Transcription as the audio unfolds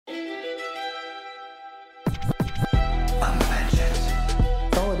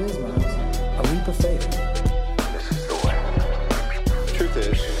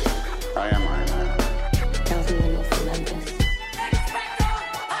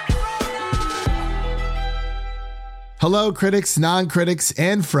Hello, critics, non-critics,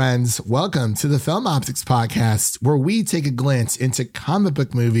 and friends. Welcome to the Film Optics Podcast, where we take a glance into comic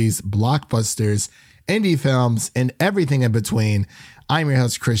book movies, blockbusters, indie films, and everything in between. I'm your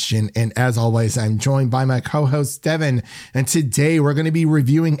host, Christian, and as always, I'm joined by my co-host, Devin. And today we're going to be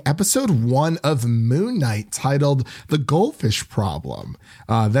reviewing episode 1 of Moon Knight, titled The Goldfish Problem,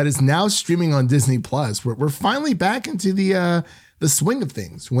 that is now streaming on Disney+. We're finally back into the swing of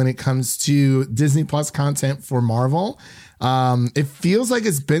things when it comes to Disney Plus content for Marvel. It feels like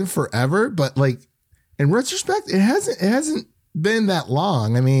it's been forever, but like in retrospect, it hasn't been that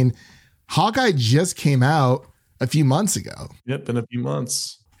long. I mean, Hawkeye just came out a few months ago. Yep, been a few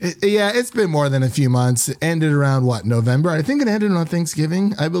months. It's been more than a few months. It ended around November? I think it ended on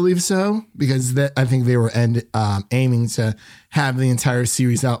Thanksgiving. I believe so, because I think they were aiming to have the entire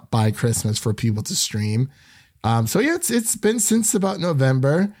series out by Christmas for people to stream. It's been since about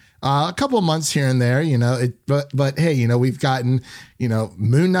November, a couple of months here and there, but hey, we've gotten,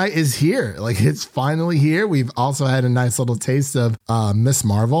 Moon Knight is here. Like, it's finally here. We've also had a nice little taste of Miss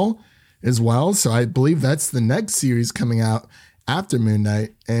Marvel as well. So I believe that's the next series coming out after Moon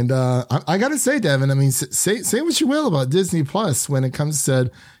Knight. And I got to say, Devin, I mean, say what you will about Disney Plus when it comes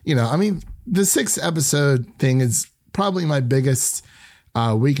to, the 6-episode thing is probably my biggest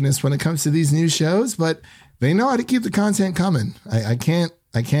weakness when it comes to these new shows, but they know how to keep the content coming. I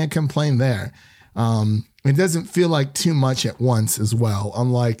can't complain there. It doesn't feel like too much at once as well.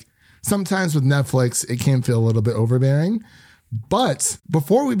 Unlike sometimes with Netflix, it can feel a little bit overbearing. But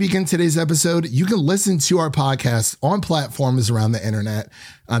before we begin today's episode, you can listen to our podcast on platforms around the internet.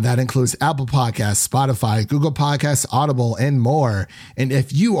 That includes Apple Podcasts, Spotify, Google Podcasts, Audible, and more. And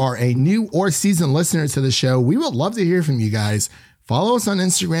if you are a new or seasoned listener to the show, we would love to hear from you guys. Follow us on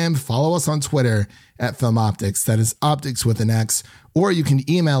Instagram, follow us on Twitter at Film Optics. That is Optics with an X. Or you can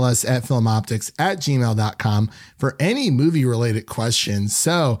email us at filmoptics@gmail.com for any movie-related questions.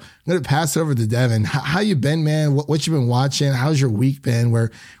 So I'm going to pass over to Devin. How you been, man? What you been watching? How's your week been? We're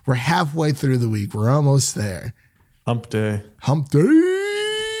halfway through the week. We're almost there. Hump day. Hump day.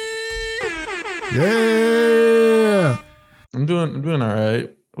 Yeah. I'm doing all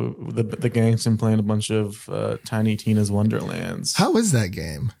right. The gang's been playing a bunch of Tiny Tina's Wonderlands. How is that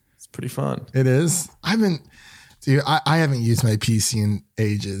game? It's pretty fun. It is. I haven't used my PC in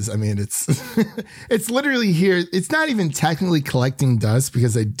ages. I mean, it's it's literally here. It's not even technically collecting dust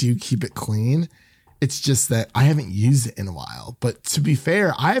because I do keep it clean. It's just that I haven't used it in a while. But to be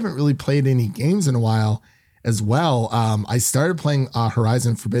fair, I haven't really played any games in a while as well. I started playing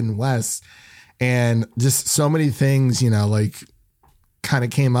Horizon Forbidden West, and just so many things, kind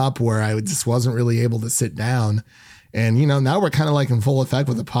of came up where I just wasn't really able to sit down. And, now we're kind of like in full effect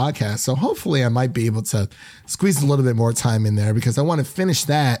with the podcast. So hopefully I might be able to squeeze a little bit more time in there because I want to finish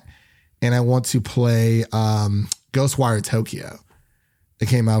that. And I want to play Ghostwire Tokyo. It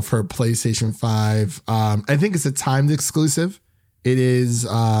came out for PlayStation 5. I think it's a timed exclusive. It is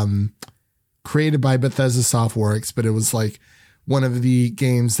created by Bethesda Softworks, but it was like one of the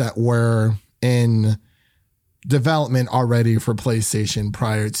games that were in development already for PlayStation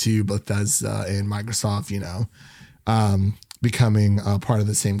prior to Bethesda and Microsoft, becoming part of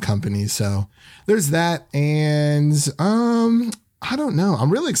the same company. So there's that. And I don't know.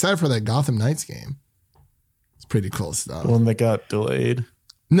 I'm really excited for that Gotham Knights game. It's pretty cool stuff. The one that got delayed.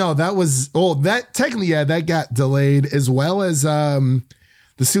 No, that got delayed, as well as the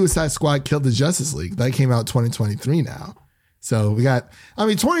Suicide Squad Killed the Justice League. That came out 2023 now. So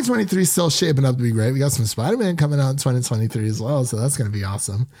 2023 is still shaping up to be great. We got some Spider-Man coming out in 2023 as well. So that's going to be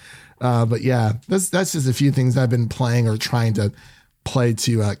awesome. But yeah, that's just a few things I've been playing or trying to play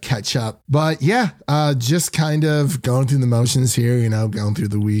to catch up. But yeah, just kind of going through the motions here, going through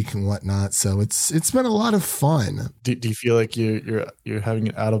the week and whatnot. So it's been a lot of fun. Do you feel like you're having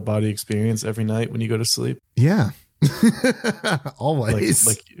an out of body experience every night when you go to sleep? Yeah. Always.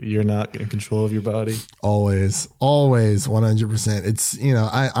 Like you're not in control of your body. Always 100%. It's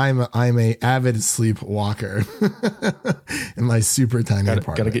I'm a avid sleepwalker in my super tiny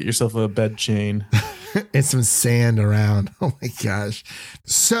apartment. Gotta get yourself a bed chain and some sand around. Oh my gosh.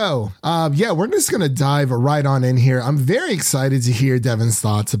 So we're just gonna dive right on in here. I'm very excited to hear Devin's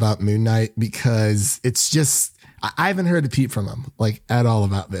thoughts about Moon Knight because it's just, I haven't heard a peep from him like at all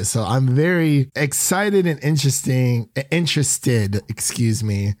about this. So I'm very excited and interested,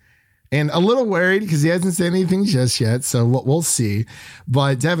 and a little worried because he hasn't said anything just yet. So we'll see.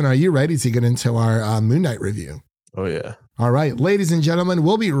 But Devin, are you ready to get into our Moon Knight review? Oh yeah. All right, ladies and gentlemen,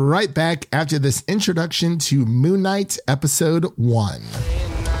 we'll be right back after this introduction to Moon Knight episode 1.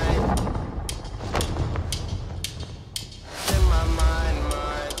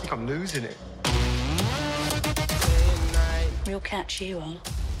 I'm losing it. Real catch you are.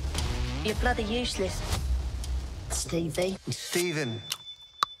 You're bloody useless. Stevie. Stephen.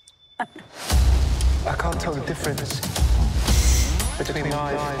 I can't tell the difference between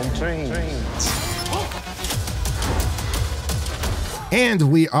life and dreams.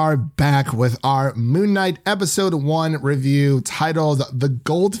 And we are back with our Moon Knight episode 1 review titled The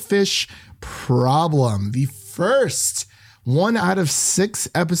Goldfish Problem, the first 1 out of 6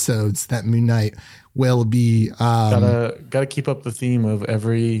 episodes that Moon Knight will be. Gotta keep up the theme of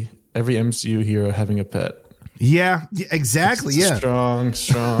every MCU hero having a pet. Yeah, exactly. It's yeah,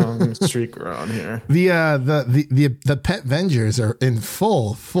 strong streak around here. The pet Vengers are in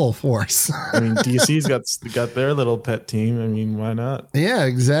full force. I mean, DC's got their little pet team. I mean, why not? Yeah,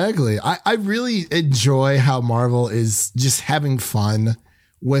 exactly. I really enjoy how Marvel is just having fun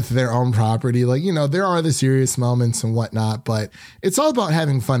with their own property. Like, you know, there are the serious moments and whatnot, but it's all about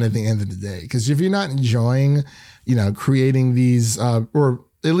having fun at the end of the day. Because if you're not enjoying, you know, creating these or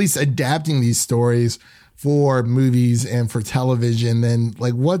at least adapting these stories for movies and for television, then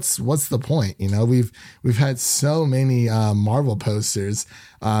like what's the point? You know, we've had so many Marvel posters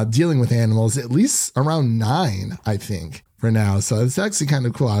dealing with animals, at least around 9, I think, for now. So it's actually kind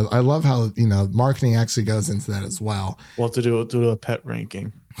of cool. I love how, you know, marketing actually goes into that as well. We'll have to do a pet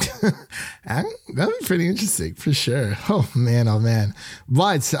ranking. That'd be pretty interesting for sure. Oh man.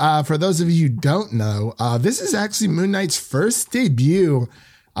 But for those of you who don't know, this is actually Moon Knight's first debut,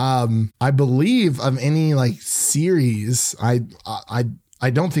 I believe, of any like series. I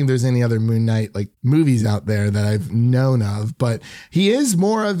don't think there's any other Moon Knight like movies out there that I've known of, but he is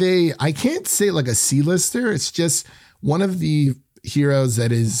more of a, I can't say like a C-lister. It's just one of the heroes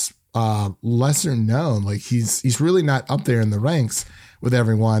that is lesser known. Like he's really not up there in the ranks with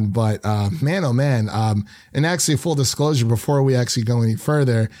everyone, but man, oh man. And actually, full disclosure, before we actually go any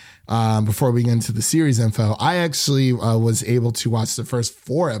further, before we get into the series info, I actually was able to watch the first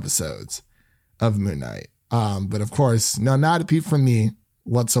 4 episodes of Moon Knight. But of course, no, not a peep from me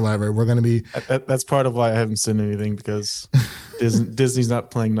whatsoever. We're going to be... That's part of why I haven't seen anything, because Disney's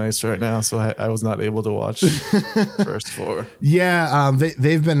not playing nice right now, so I was not able to watch the first 4. Yeah,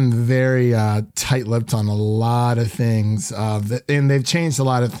 they've been very tight-lipped on a lot of things, and they've changed a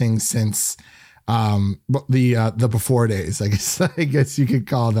lot of things since the before days, I guess you could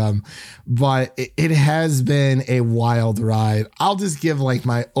call them. But it has been a wild ride. I'll just give like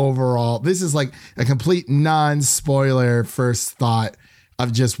my overall, this is like a complete non-spoiler first thought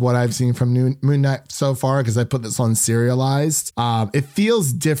of just what I've seen from Moon Knight so far, because I put this on serialized. It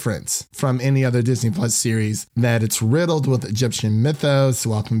feels different from any other Disney Plus series, that it's riddled with Egyptian mythos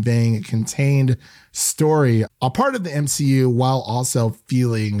while conveying a contained story, a part of the MCU, while also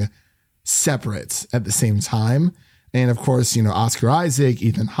feeling separate at the same time. And of course, you know, Oscar Isaac,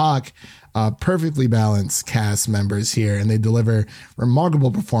 Ethan Hawke, perfectly balanced cast members here, and they deliver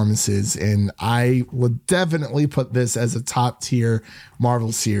remarkable performances. And I would definitely put this as a top tier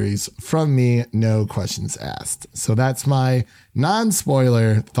Marvel series from me, no questions asked. So that's my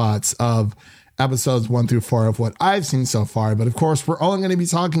non-spoiler thoughts of episodes 1 through 4 of what I've seen so far. But of course, we're only going to be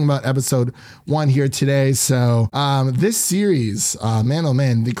talking about episode 1 here today. So this series, man, oh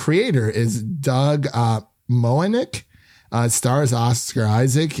man, the creator is Doug Moenick. Stars Oscar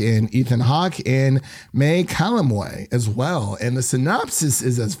Isaac and Ethan Hawke and May Calamway as well. And the synopsis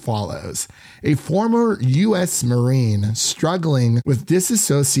is as follows. A former U.S. Marine struggling with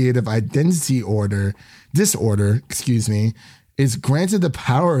dissociative identity disorder, is granted the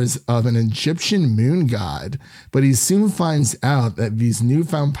powers of an Egyptian moon god, but he soon finds out that these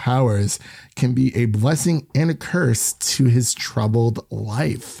newfound powers can be a blessing and a curse to his troubled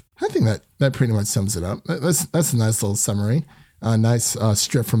life. I think that pretty much sums it up. That's a nice little summary. A nice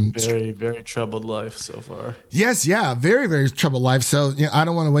strip from... Very, very troubled life so far. Yes, yeah, very, very troubled life. So, you know, I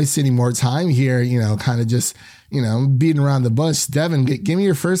don't want to waste any more time here, you know, kind of just, you know, beating around the bush. Devin, give me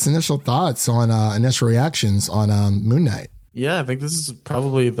your first initial thoughts on, initial reactions on Moon Knight. Yeah, I think this is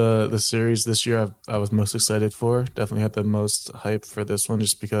probably the series this year I was most excited for. Definitely had the most hype for this one,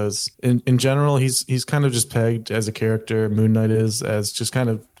 just because in general, he's kind of just pegged as a character, Moon Knight is, as just kind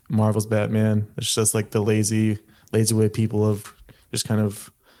of Marvel's Batman. It's just like the lazy way people have just kind of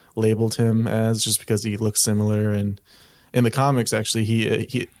labeled him as, just because he looks similar. And in the comics,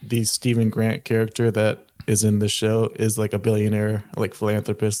 actually, the Stephen Grant character that is in the show is like a billionaire, like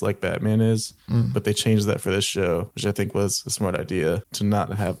philanthropist, like Batman is. But they changed that for this show, which I think was a smart idea, to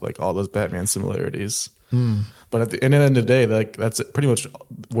not have like all those Batman similarities. But at the end of the day, like that's pretty much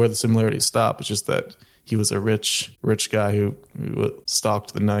where the similarities stop. It's just that he was a rich guy who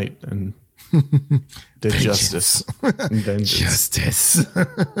stalked the night and did justice and vengeance. Justice.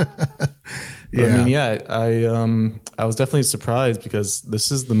 Yeah. I mean, yeah, I was definitely surprised because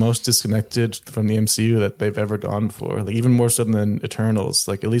this is the most disconnected from the MCU that they've ever gone for. Like even more so than Eternals.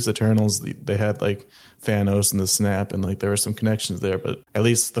 Like at least Eternals, they had like Thanos and the Snap, and like there were some connections there. But at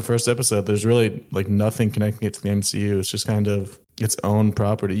least the first episode, there's really like nothing connecting it to the MCU. It's just kind of its own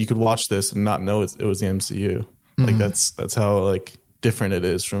property. You could watch this and not know it was the MCU. Like that's how like different it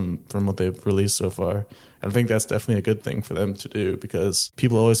is from what they've released so far. I think that's definitely a good thing for them to do because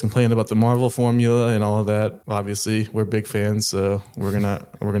people always complain about the Marvel formula and all of that. Obviously, we're big fans, so we're gonna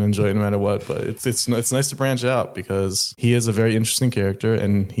enjoy it no matter what. But it's nice to branch out because he is a very interesting character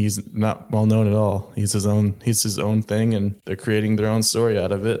and he's not well known at all. He's his own thing, and they're creating their own story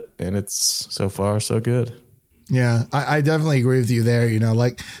out of it, and it's so far so good. Yeah, I definitely agree with you there. You know,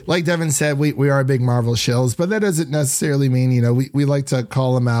 like Devin said, we are big Marvel shills, but that doesn't necessarily mean, you know, we like to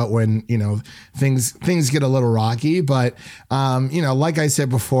call them out when, you know, things get a little rocky. But, you know, like I said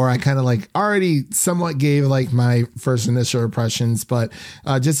before, I kind of like already somewhat gave like my first initial impressions. But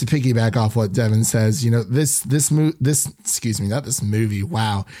just to piggyback off what Devin says, you know, this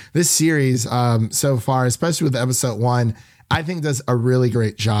series so far, especially with episode 1, I think does a really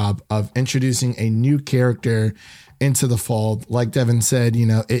great job of introducing a new character into the fold. Like Devin said, you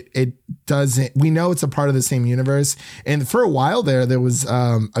know, it doesn't, we know it's a part of the same universe. And for a while there was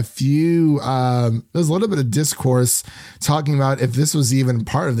there was a little bit of discourse talking about if this was even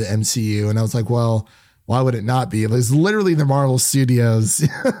part of the MCU. And I was like, well, why would it not be? It was literally the Marvel Studios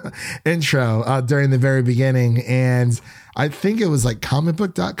intro during the very beginning. And I think it was like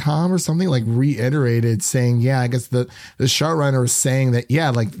comicbook.com or something like reiterated saying, yeah, I guess the showrunner was saying that, yeah,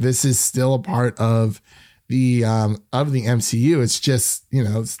 like this is still a part of the MCU. It's just, you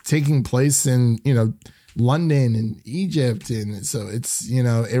know, it's taking place in, you know, London and Egypt. And so it's, you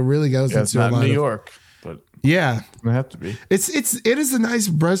know, it really goes into it's not a lot New of, York, but yeah, it's gonna have to be. It is a nice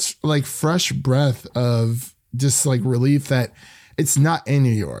breath, like fresh breath of just like relief that it's not in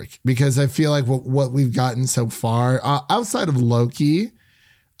New York, because I feel like what we've gotten so far outside of Loki, you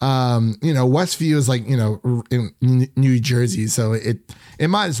know, Westview is like, you know, in New Jersey. So it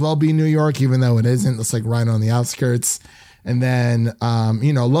might as well be New York, even though it isn't. It's like right on the outskirts. And then,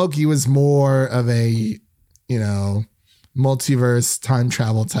 you know, Loki was more of a, you know, multiverse time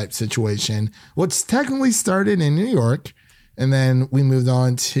travel type situation, which technically started in New York. And then we moved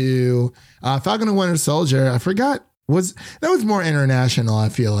on to Falcon and Winter Soldier. I forgot. That was more international, I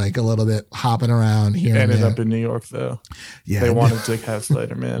feel like, a little bit hopping around here. Ended up in New York, though. Yeah. They wanted to have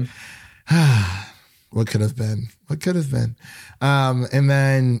Spider-Man. What could have been? And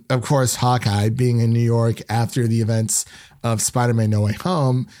then, of course, Hawkeye being in New York after the events of Spider-Man No Way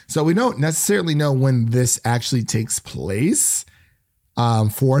Home. So we don't necessarily know when this actually takes place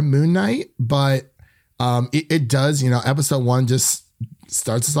for Moon Knight, but it does, you know, episode 1 just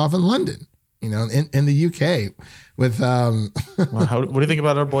starts us off in London, you know, in the UK with what do you think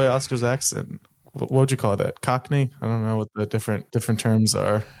about our boy Oscar's accent? What would you call that? Cockney? I don't know what the different terms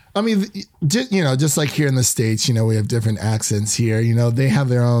are. I mean, you know, just like here in the States, you know, we have different accents here. You know, they have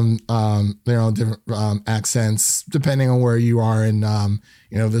their own different accents depending on where you are. And,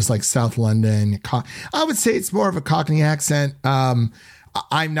 you know, there's like South London. I would say it's more of a Cockney accent.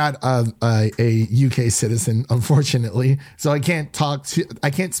 I'm not a UK citizen, unfortunately, so I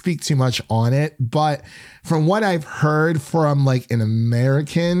can't speak too much on it. But from what I've heard from like an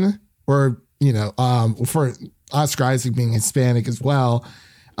American, or, you know, for Oscar Isaac being Hispanic as well,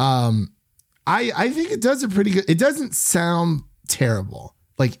 I think it does a pretty good. It doesn't sound terrible,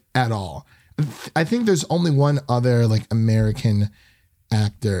 like at all. I think there's only one other like American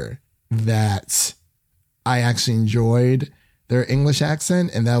actor that I actually enjoyed their English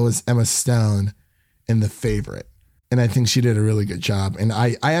accent, and that was Emma Stone in The Favorite. And I think she did a really good job. And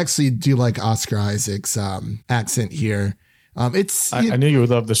I actually do like Oscar Isaac's accent here. I knew you would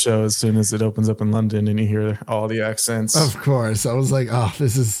love the show as soon as it opens up in London and you hear all the accents. Of course. I was like, oh,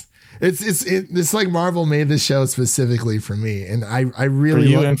 it's like Marvel made this show specifically for me. And I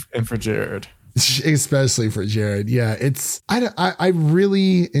really for you and for Jared. Especially for Jared. Yeah, I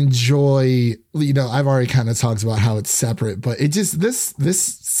really enjoy, you know, I've already kind of talked about how it's separate, but it just, this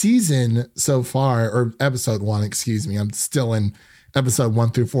season so far, or episode 1, excuse me, I'm still in episode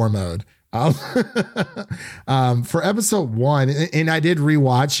 1 through 4 mode. For episode 1, and I did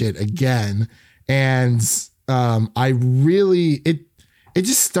rewatch it again, and I really, it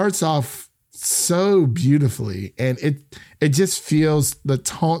just starts off so beautifully, and it just feels, the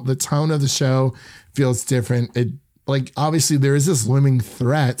tone of the show feels different. It, like, obviously there is this looming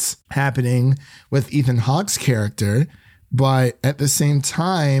threat happening with Ethan Hawke's character, but at the same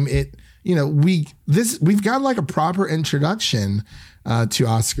time, you know, we've got like a proper introduction to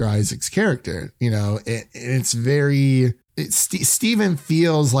Oscar Isaac's character. You know, it's very. Steven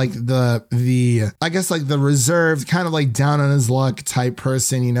feels like the I guess like the reserved, kind of like down on his luck type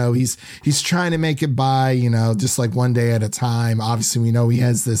person. You know, he's trying to make it by, you know, just like one day at a time. Obviously, we know he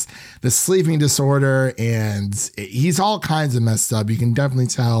has this sleeping disorder, and he's all kinds of messed up. You can definitely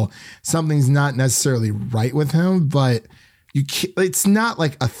tell something's not necessarily right with him, but it's not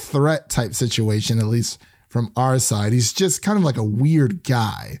like a threat type situation, at least from our side. He's just kind of like a weird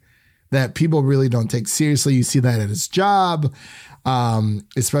guy that people really don't take seriously. You see that at his job,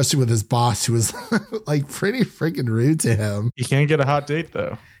 especially with his boss, who is like pretty freaking rude to him. He can't get a hot date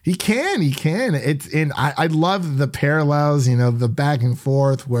though. He can. And I love the parallels, you know, the back and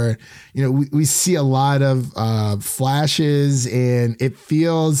forth where, you know, we see a lot of flashes, and it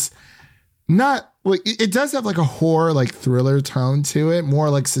feels not like it does have like a horror, like thriller tone to it, more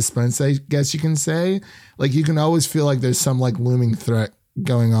like suspense, I guess you can say. Like you can always feel like there's some like looming threat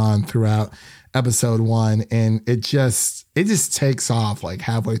going on throughout episode 1, and it just takes off like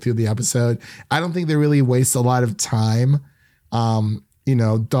halfway through the episode. I don't think they really waste a lot of time you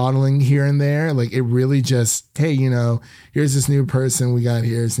know, dawdling here and there. Like it really just, hey, you know, here's this new person we got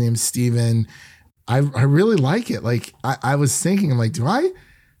here, his name's Steven. I really like it. Like I was thinking, I'm like, do I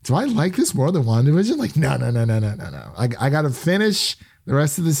like this more than WandaVision? Like no. I gotta finish the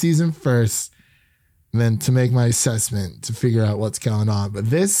rest of the season first, then to make my assessment to figure out what's going on. But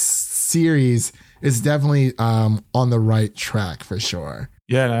this series is definitely on the right track for sure.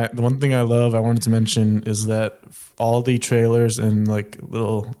 Yeah, and the one thing I wanted to mention is that all the trailers and like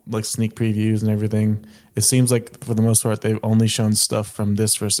little like sneak previews and everything, it seems like for the most part they've only shown stuff from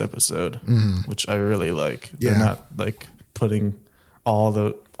this first episode, which I really like. They're not like putting all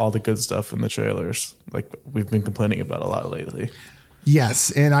the good stuff in the trailers like we've been complaining about a lot lately. Yes,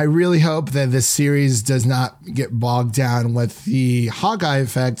 and I really hope that this series does not get bogged down with the Hawkeye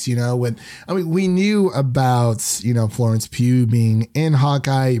effect, you know, we knew about, you know, Florence Pugh being in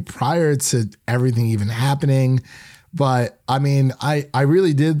Hawkeye prior to everything even happening. But I mean, I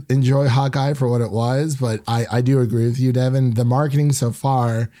really did enjoy Hawkeye for what it was, but I do agree with you, Devin. The marketing so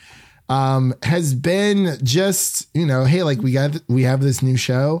far has been just, you know, hey, like we have this new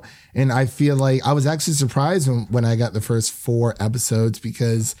show, and I feel like I was actually surprised when I got the first 4 episodes,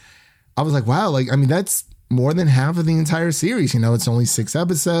 because I was like, wow, like I mean that's more than half of the entire series. You know, it's only 6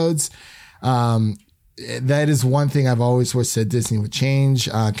 episodes. That is one thing I've always wished that Disney would change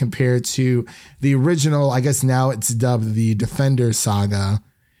compared to the original. I guess now it's dubbed the Defender Saga.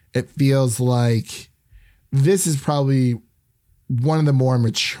 It feels like this is probably one of the more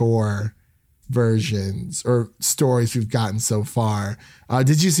mature versions or stories we've gotten so far.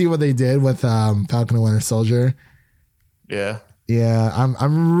 Did you see what they did with Falcon and Winter Soldier? Yeah.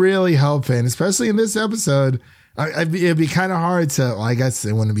 I'm really hoping, especially in this episode, it'd be kind of hard to. Well, I guess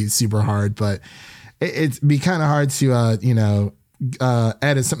it wouldn't be super hard, but it'd be kind of hard to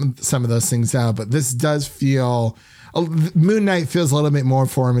edit some of those things out. But this does feel. Moon Knight feels a little bit more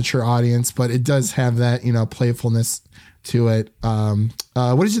for a mature audience, but it does have that, you know, playfulness to it.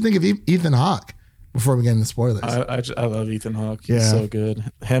 What did you think of Ethan Hawke before we get into spoilers? I love Ethan Hawke. He's so good.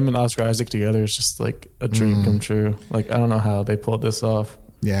 Him and Oscar Isaac together is just like a dream come true. Like I don't know how they pulled this off.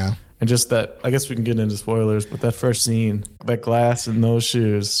 Yeah. And just that, I guess we can get into spoilers, but that first scene, that glass and those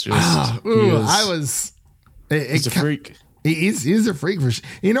shoes, just he's a freak. He's a freak for sure.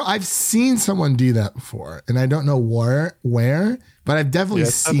 You know, I've seen someone do that before, and I don't know where, but I've definitely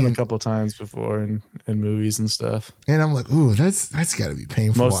seen a couple of times before in movies and stuff. And I'm like, ooh, that's got to be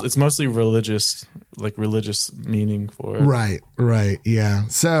painful. It's mostly religious meaning for it. Right. Yeah.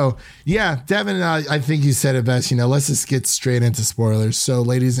 So, yeah, Devin, I think you said it best. You know, let's just get straight into spoilers. So,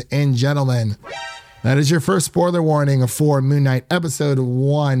 ladies and gentlemen, that is your first spoiler warning for Moon Knight episode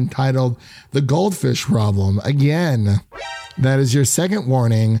 1, titled The Goldfish Problem. Again, that is your second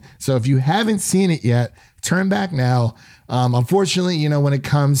warning. So if you haven't seen it yet, turn back now. Unfortunately, you know, when it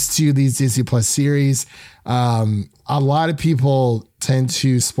comes to these Disney Plus series, a lot of people tend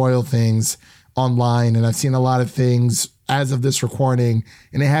to spoil things online. And I've seen a lot of things as of this recording,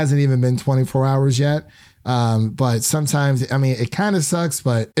 and it hasn't even been 24 hours yet. But sometimes, I mean, it kind of sucks,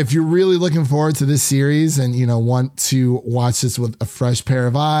 but if you're really looking forward to this series and, you know, want to watch this with a fresh pair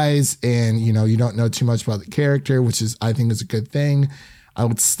of eyes and, you know, you don't know too much about the character, which is, I think is a good thing, I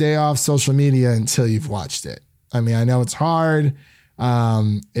would stay off social media until you've watched it. I mean, I know it's hard.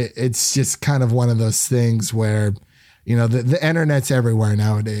 It's just kind of one of those things where, you know, the internet's everywhere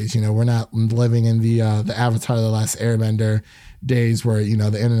nowadays. You know, we're not living in the Avatar: The Last Airbender days where, you know,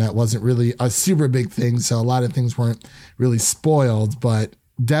 the internet wasn't really a super big thing. So a lot of things weren't really spoiled, but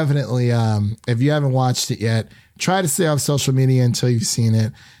definitely, if you haven't watched it yet, try to stay off social media until you've seen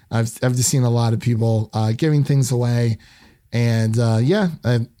it. I've just seen a lot of people giving things away, and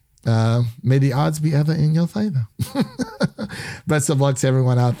may the odds be ever in your favor. Best of luck to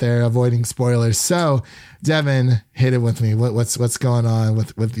everyone out there avoiding spoilers. So, Devin, hit it with me. What's going on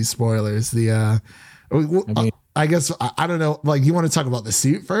with these spoilers? I guess I don't know. Like, you want to talk about the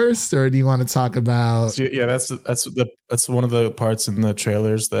suit first, or do you want to talk about? Yeah, that's one of the parts in the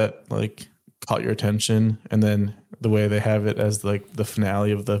trailers that like caught your attention, and then the way they have it as like the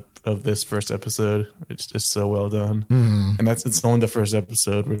finale of this first episode, it's just so well done. And it's only the first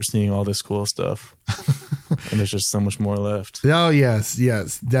episode. We're seeing all this cool stuff, and there's just so much more left. Oh yes,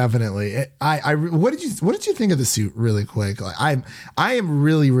 definitely. What did you think of the suit? Really quick, like I am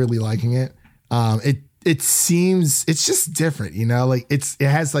really liking it. It seems it's just different, like it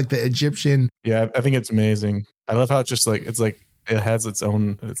has like the Egyptian. Yeah, I think it's amazing. I love how it's just like it has its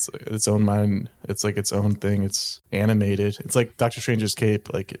own mind. It's like its own thing. It's animated. It's like Doctor Strange's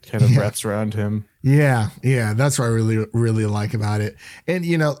cape. Like it kind of wraps around him. Yeah. That's what I really like about it. And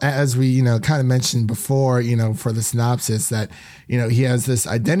as we kind of mentioned before, for the synopsis, that he has this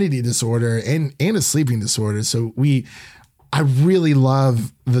identity disorder and a sleeping disorder. So I really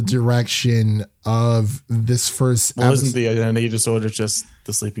love the direction of this first episode. Isn't the identity disorder just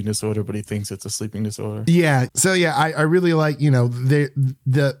the sleeping disorder, but he thinks it's a sleeping disorder? Yeah. So I really like,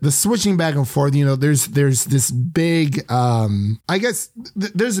 the switching back and forth, there's this big, I guess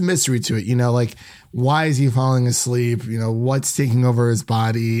there's a mystery to it, like, why is he falling asleep? What's taking over his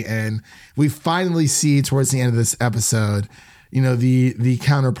body? And we finally see towards the end of this episode, the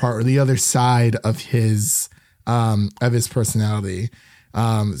counterpart or the other side of his personality.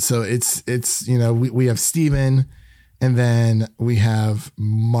 So it's we have Steven, and then we have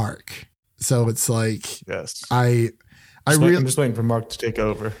Mark. So it's like, yes, I'm just waiting for Mark to take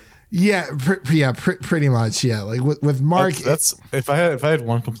over. Yeah, pretty much. Yeah, like with Mark, that's if I had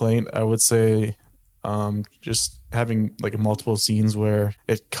one complaint, I would say just having like multiple scenes where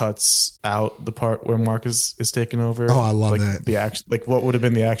it cuts out the part where Mark is taking over. Oh, I love like that. The action, like what would have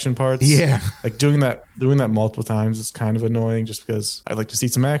been the action parts. Yeah, like doing that multiple times is kind of annoying, just because I'd like to see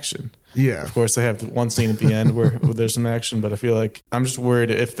some action. Yeah, of course they have one scene at the end where there's some action, but I feel like I'm just worried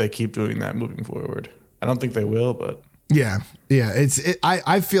if they keep doing that moving forward. I don't think they will, but yeah.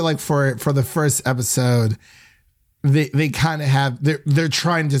 I feel like for the first episode, they kind of have they're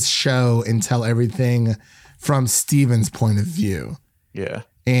trying to show and tell everything from Steven's point of view. Yeah.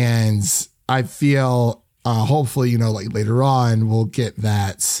 And I feel hopefully, like later on we'll get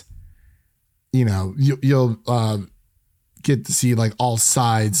that, you'll get to see like all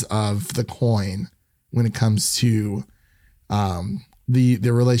sides of the coin when it comes to the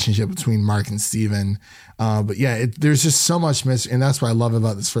relationship between Mark and Steven. But yeah, there's just so much mystery, and that's what I love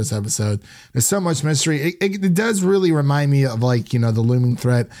about this first episode. There's so much mystery. It does really remind me of like, the looming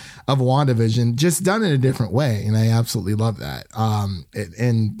threat of WandaVision, just done in a different way. And I absolutely love that.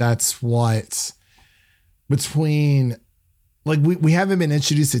 And that's what between like, we haven't been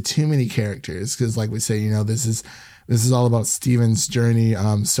introduced to too many characters. Cause like we say, this is all about Steven's journey,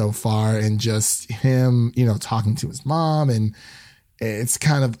 so far, and just him, talking to his mom, and it's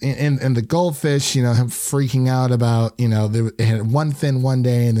kind of in the Goldfish, him freaking out about, they had one fin one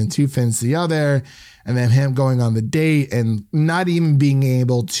day and then two fins the other, and then him going on the date and not even being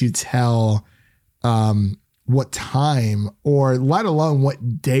able to tell what time or let alone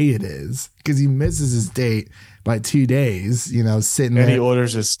what day it is, because he misses his date by 2 days, sitting there. And he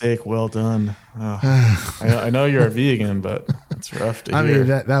orders a steak well done. Oh, I know you're a vegan, but it's rough to hear. I mean,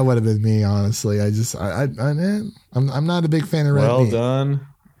 that would have been me, honestly. I'm not a big fan of red meat. Well done.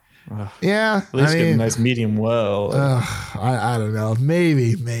 Yeah. At least get a nice medium well. I don't know.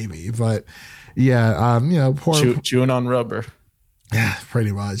 Maybe. But yeah, chewing on rubber. Yeah,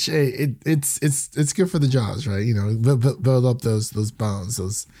 pretty much. It's good for the jaws, right? Build up those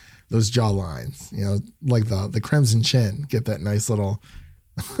bones, those jaw lines, like the crimson chin, get that nice little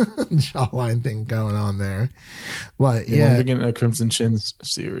jawline thing going on there. But yeah, we're getting a Crimson Chin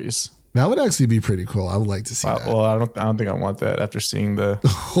series. That would actually be pretty cool. I would like to see that. Well, I don't think I want that after seeing their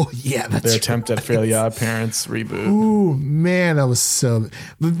attempt at Fairly Odd Parents reboot. Ooh, man, that was so.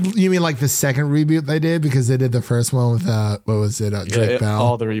 You mean like the second reboot they did, because they did the first one with what was it? Drake Bell.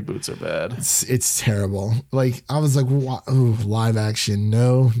 All the reboots are bad. It's terrible. Like I was like, ooh, live action,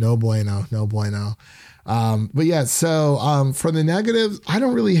 no bueno. But yeah, so for the negatives, I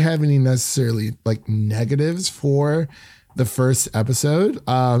don't really have any necessarily like negatives for the first episode.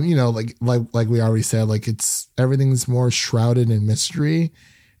 Like we already said, like everything's more shrouded in mystery,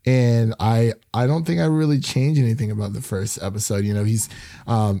 And I don't think I really changed anything about the first episode. You know, he's,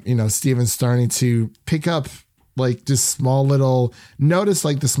 Steven's starting to pick up like just small little notice,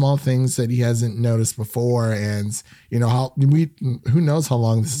 like the small things that he hasn't noticed before. And, you know, who knows how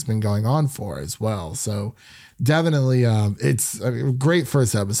long this has been going on for as well. So definitely, it's a great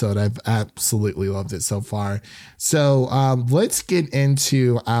first episode. I've absolutely loved it so far. So let's get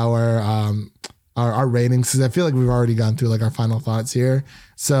into our ratings, because I feel like we've already gone through like our final thoughts here.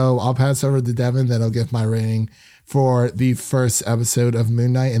 So I'll pass over to Devin, then I'll give my rating for the first episode of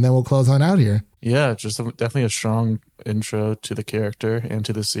Moon Knight, and then we'll close on out here. Yeah, just definitely a strong intro to the character and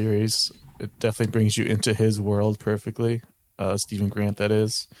to the series. It definitely brings you into his world perfectly. Stephen Grant, that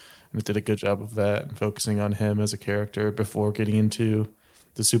is. And it did a good job of that and focusing on him as a character before getting into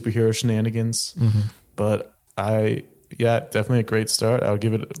the superhero shenanigans. Mm-hmm. But definitely a great start. I would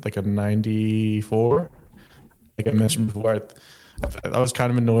give it like a 94. Like I mentioned before, I was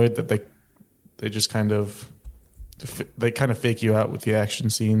kind of annoyed that they just kind of fake you out with the action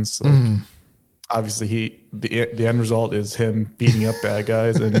scenes. Like, obviously, the end result is him beating up bad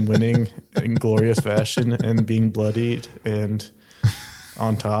guys and winning in glorious fashion and being bloodied and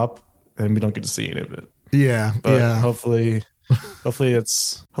on top, and we don't get to see any of it. Yeah, but yeah. Hopefully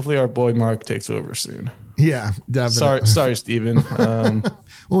our boy Mark takes over soon. Yeah, definitely. Sorry, Stephen.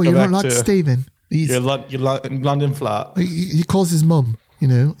 Well, you're not like Stephen. You're London flat. He calls his mum, you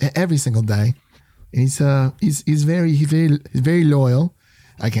know, every single day. He's very loyal.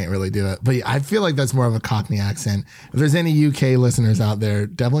 I can't really do it, but yeah, I feel like that's more of a Cockney accent. If there's any UK listeners out there,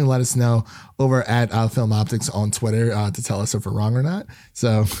 definitely let us know over at Film Optics on Twitter to tell us if we're wrong or not.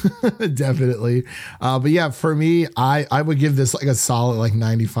 So definitely. But yeah, for me, I would give this like a solid like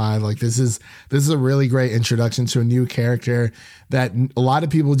 95. Like this is a really great introduction to a new character that a lot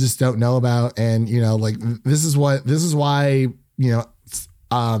of people just don't know about. And, you know, like this is why, you know,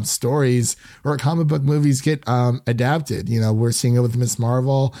 stories or comic book movies get adapted. You know, we're seeing it with Miss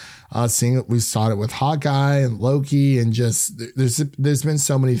Marvel, we saw it with Hawkeye and Loki, and just there's been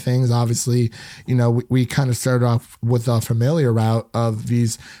so many things. Obviously, you know, we kind of started off with a familiar route of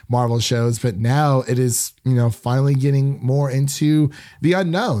these Marvel shows, but now it is, you know, finally getting more into the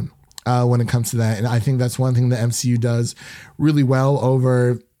unknown when it comes to that. And I think that's one thing the MCU does really well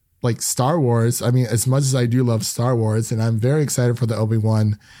over like Star Wars. I mean, as much as I do love Star Wars, and I'm very excited for the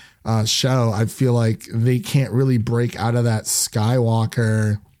Obi-Wan show, I feel like they can't really break out of that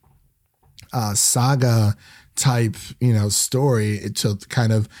Skywalker saga type, you know, story to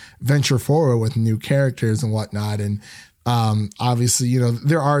kind of venture forward with new characters and whatnot. And obviously, you know,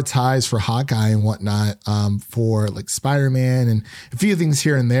 there are ties for Hawkeye and whatnot for like Spider-Man and a few things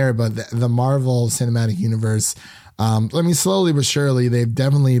here and there, but the Marvel Cinematic Universe, I mean, slowly but surely, they've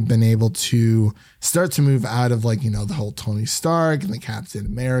definitely been able to start to move out of like, you know, the whole Tony Stark and the Captain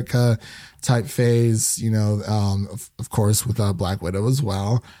America type phase, you know, of course, with Black Widow as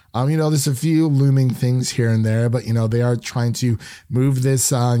well. You know, there's a few looming things here and there, but, you know, they are trying to move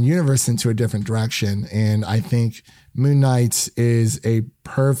this universe into a different direction. And I think Moon Knight is a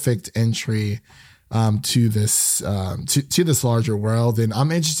perfect entry to this larger world, and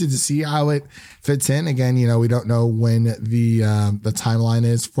I'm interested to see how it fits in. Again, you know, we don't know when the timeline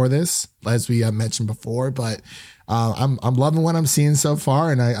is for this, as we mentioned before, but I'm loving what I'm seeing so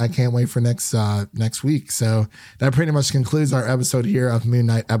far, and I can't wait for next week. So that pretty much concludes our episode here of Moon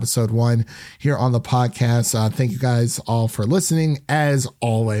Knight episode 1 here on the podcast. Thank you guys all for listening as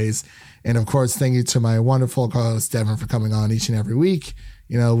always, and of course, thank you to my wonderful co-host Devin for coming on each and every week.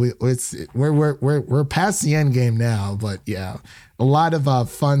 You know, we're past the end game now, but yeah, a lot of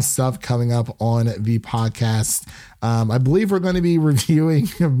fun stuff coming up on the podcast. I believe we're going to be reviewing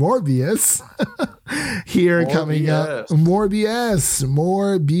Morbius here coming up. Morbius.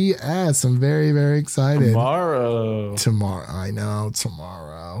 I'm very, very excited. Tomorrow. I know,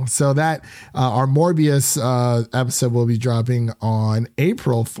 tomorrow. So that our Morbius episode will be dropping on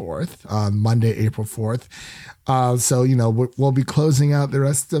April 4th, Monday, April 4th. So, you know, we'll be closing out the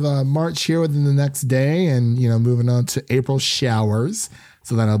rest of March here within the next day and, you know, moving on to April showers.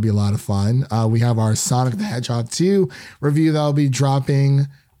 So that'll be a lot of fun. We have our Sonic the Hedgehog 2 review that'll be dropping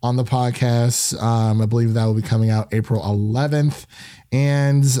on the podcast. I believe that will be coming out April 11th.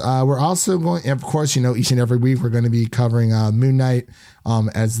 And we're also going, of course, you know, each and every week we're going to be covering Moon Knight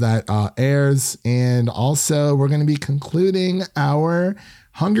as that airs. And also we're going to be concluding our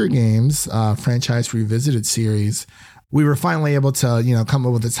Hunger Games franchise revisited series. We were finally able to, you know, come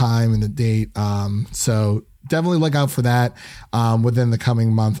up with a time and a date. So definitely look out for that within the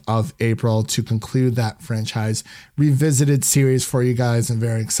coming month of April to conclude that franchise revisited series for you guys. I'm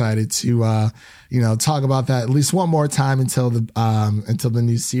very excited to talk about that at least one more time until the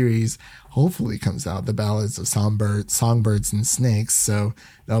new series hopefully comes out, The Ballads of Songbirds and Snakes. So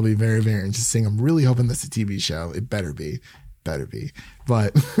that'll be very, very interesting. I'm really hoping that's a TV show. It better be.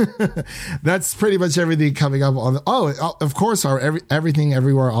 But that's pretty much everything coming up on of course, our Everything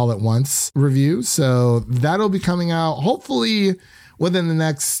Everywhere All at Once review. So that'll be coming out hopefully within the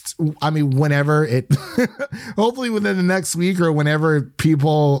next, whenever it, hopefully within the next week or whenever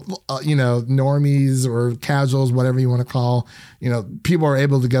people, normies or casuals, whatever you want to call, people are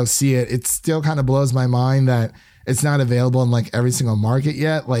able to go see it. It still kind of blows my mind that it's not available in like every single market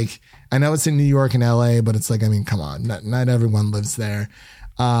yet. Like, I know it's in New York and LA, but it's like, come on, not everyone lives there.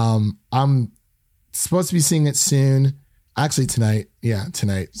 I'm supposed to be seeing it soon. Actually tonight. Yeah,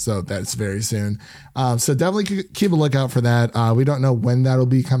 tonight. So that's very soon. So definitely keep a lookout for that. We don't know when that'll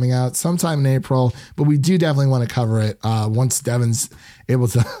be coming out, sometime in April, but we do definitely want to cover it once Devin's able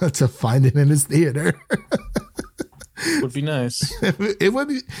to find it in his theater. Would be nice. It would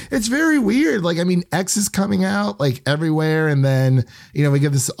be. It's very weird. Like, X is coming out like everywhere, and then we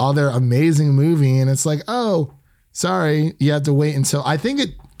get this other amazing movie, and it's like, oh, sorry, you have to wait until. I think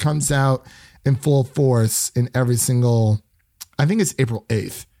it comes out in full force in every single. I think it's April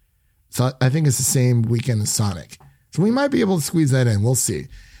 8th, so I think it's the same weekend as Sonic. So we might be able to squeeze that in. We'll see.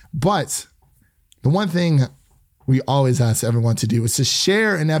 But the one thing we always ask everyone to do is to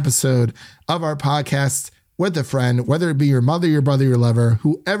share an episode of our podcast with a friend, whether it be your mother, your brother, your lover,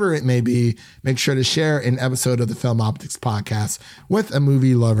 whoever it may be. Make sure to share an episode of the Film Optics podcast with a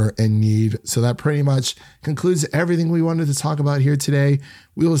movie lover in need. So that pretty much concludes everything we wanted to talk about here today.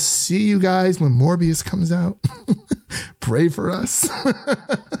 We will see you guys when Morbius comes out. Pray for us.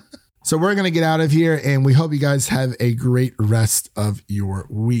 So we're going to get out of here, and we hope you guys have a great rest of your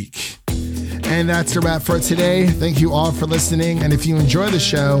week. And that's the wrap for today. Thank you all for listening. And if you enjoy the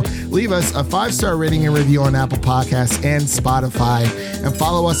show, leave us a 5-star rating and review on Apple Podcasts and Spotify. And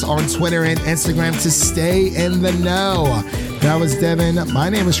follow us on Twitter and Instagram to stay in the know. That was Devin. My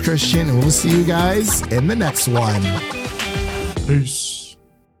name is Christian, and we'll see you guys in the next one. Peace.